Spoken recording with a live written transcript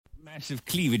Massive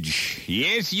cleavage.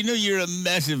 Yes, you know you're a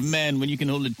massive man when you can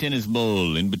hold a tennis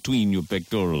ball in between your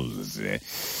pectorals.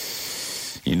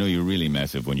 You know you're really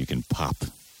massive when you can pop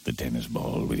the tennis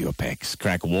ball with your pecs.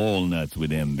 Crack walnuts with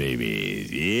them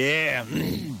babies. Yeah.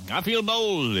 I feel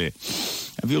bold. I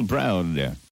feel proud.